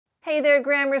Hey there,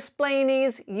 grammar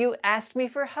splainies! You asked me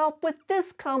for help with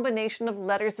this combination of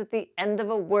letters at the end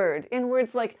of a word in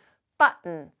words like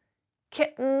button,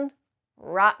 kitten,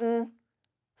 rotten.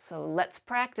 So let's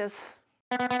practice.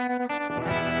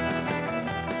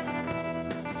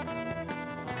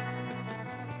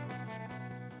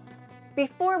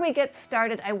 Before we get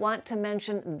started, I want to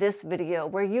mention this video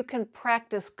where you can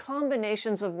practice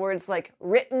combinations of words like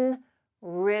written,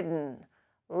 ridden,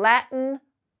 Latin,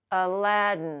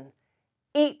 Aladdin,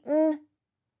 eaten,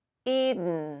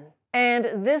 Eden.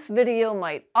 And this video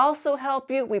might also help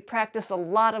you. We practice a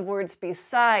lot of words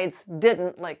besides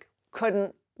didn't, like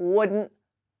couldn't, wouldn't,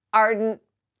 ardent,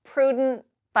 prudent.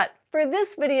 But for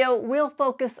this video, we'll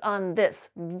focus on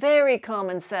this very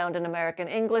common sound in American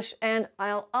English, and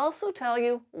I'll also tell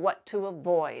you what to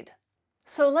avoid.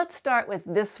 So let's start with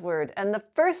this word, and the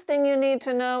first thing you need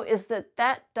to know is that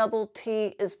that double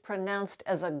T is pronounced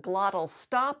as a glottal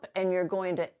stop, and you're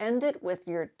going to end it with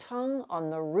your tongue on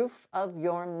the roof of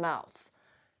your mouth.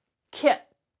 Kit.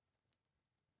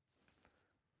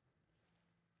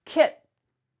 Kit.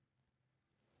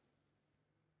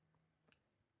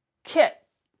 Kit.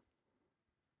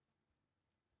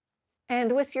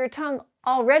 And with your tongue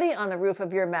already on the roof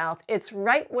of your mouth, it's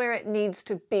right where it needs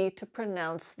to be to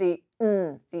pronounce the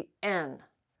N, the N.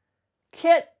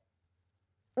 Kit,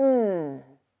 N.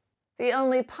 The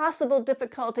only possible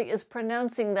difficulty is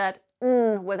pronouncing that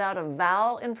N without a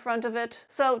vowel in front of it.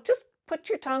 So just put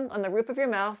your tongue on the roof of your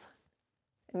mouth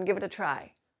and give it a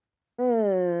try.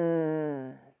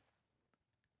 N.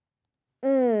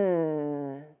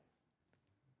 N.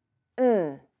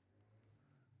 N.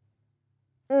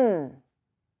 N.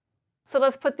 So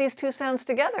let's put these two sounds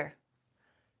together.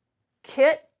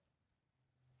 Kit,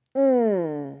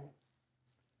 N.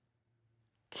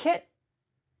 Kit,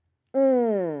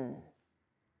 N.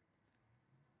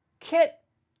 Kit,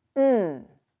 N.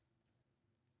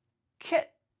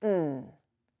 Kit, N.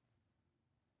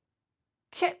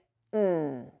 Kit,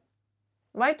 N.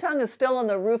 My tongue is still on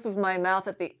the roof of my mouth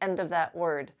at the end of that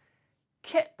word.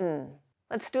 Kitten.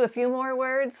 Let's do a few more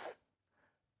words.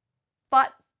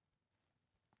 But,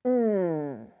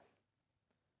 Button.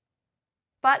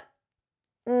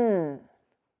 Button.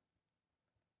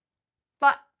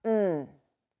 Button.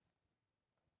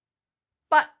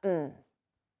 Button.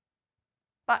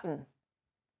 Button.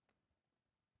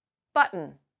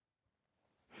 Button.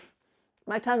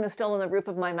 My tongue is still on the roof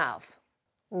of my mouth.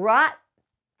 Rotten.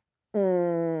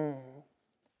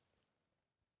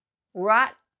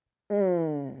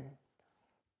 Rotten.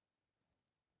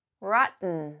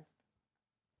 Rotten.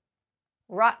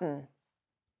 Rotten.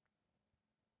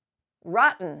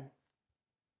 Rotten.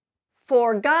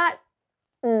 Forgotten.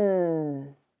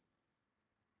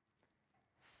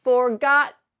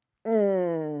 Forgotten.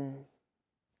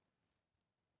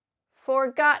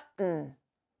 Forgotten.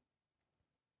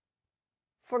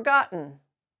 Forgotten.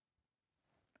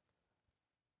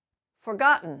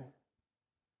 Forgotten.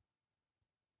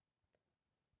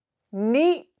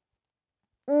 Neat.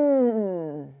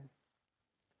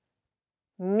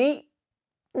 Neat.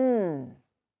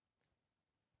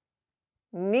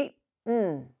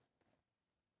 Neaten.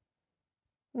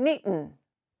 Neaten.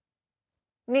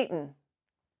 Neaten.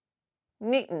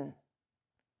 Neaten.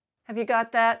 Have you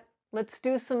got that? Let's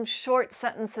do some short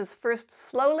sentences first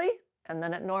slowly and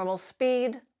then at normal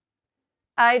speed.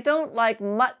 I don't like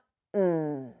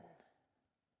mutton.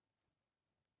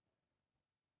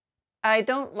 I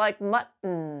don't like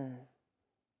mutton.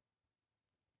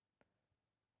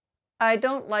 I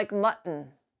don't like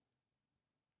mutton.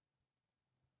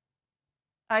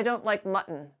 I don't like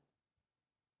mutton.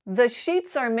 The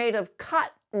sheets are made of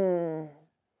cotton.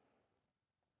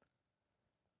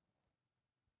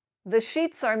 The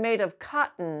sheets are made of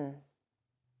cotton.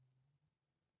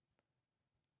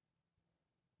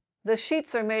 The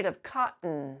sheets are made of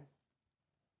cotton.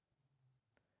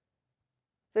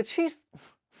 The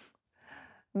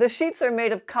sheets are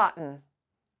made of cotton.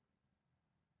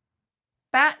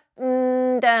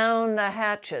 Batten down the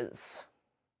hatches.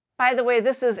 By the way,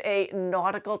 this is a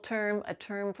nautical term, a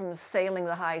term from sailing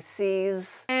the high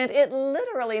seas, and it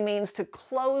literally means to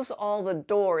close all the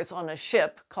doors on a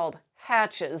ship, called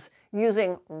hatches,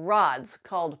 using rods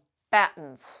called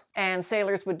battens. And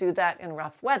sailors would do that in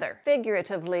rough weather.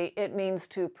 Figuratively, it means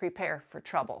to prepare for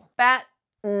trouble.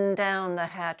 Batten down the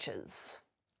hatches.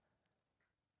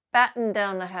 Batten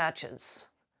down the hatches.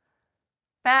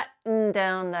 Batten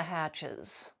down the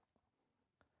hatches.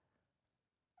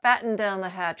 Batten down the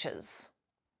hatches.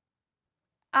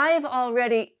 I've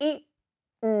already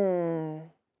eaten.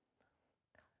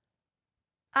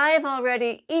 I've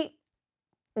already eaten.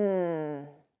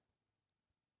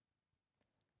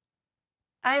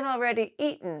 I've already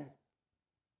eaten.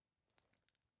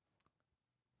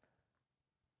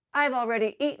 I've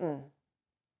already eaten.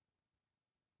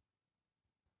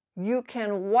 You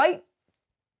can whiten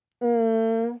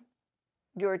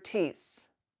your teeth.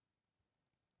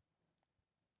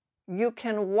 You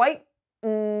can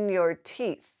whiten your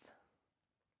teeth.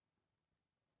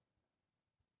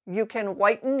 You can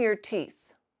whiten your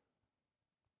teeth.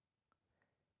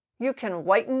 You can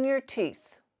whiten your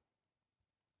teeth.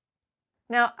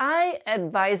 Now, I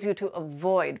advise you to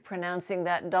avoid pronouncing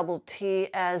that double T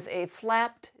as a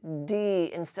flapped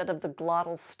D instead of the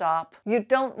glottal stop. You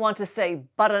don't want to say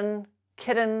button,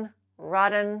 kitten,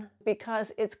 rotten,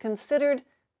 because it's considered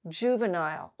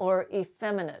juvenile or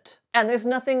effeminate. And there's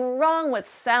nothing wrong with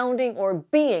sounding or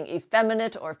being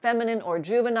effeminate or feminine or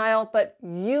juvenile, but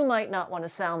you might not want to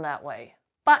sound that way.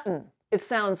 Button. It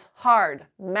sounds hard,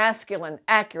 masculine,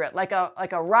 accurate, like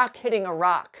a rock hitting a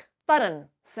rock. Button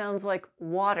sounds like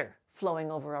water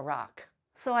flowing over a rock.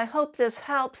 So I hope this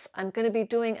helps. I'm going to be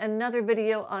doing another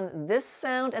video on this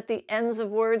sound at the ends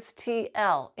of words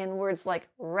TL in words like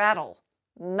rattle,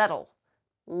 metal,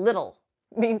 little.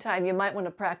 Meantime, you might want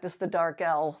to practice the dark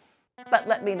L. But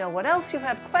let me know what else you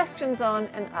have questions on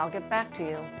and I'll get back to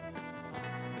you.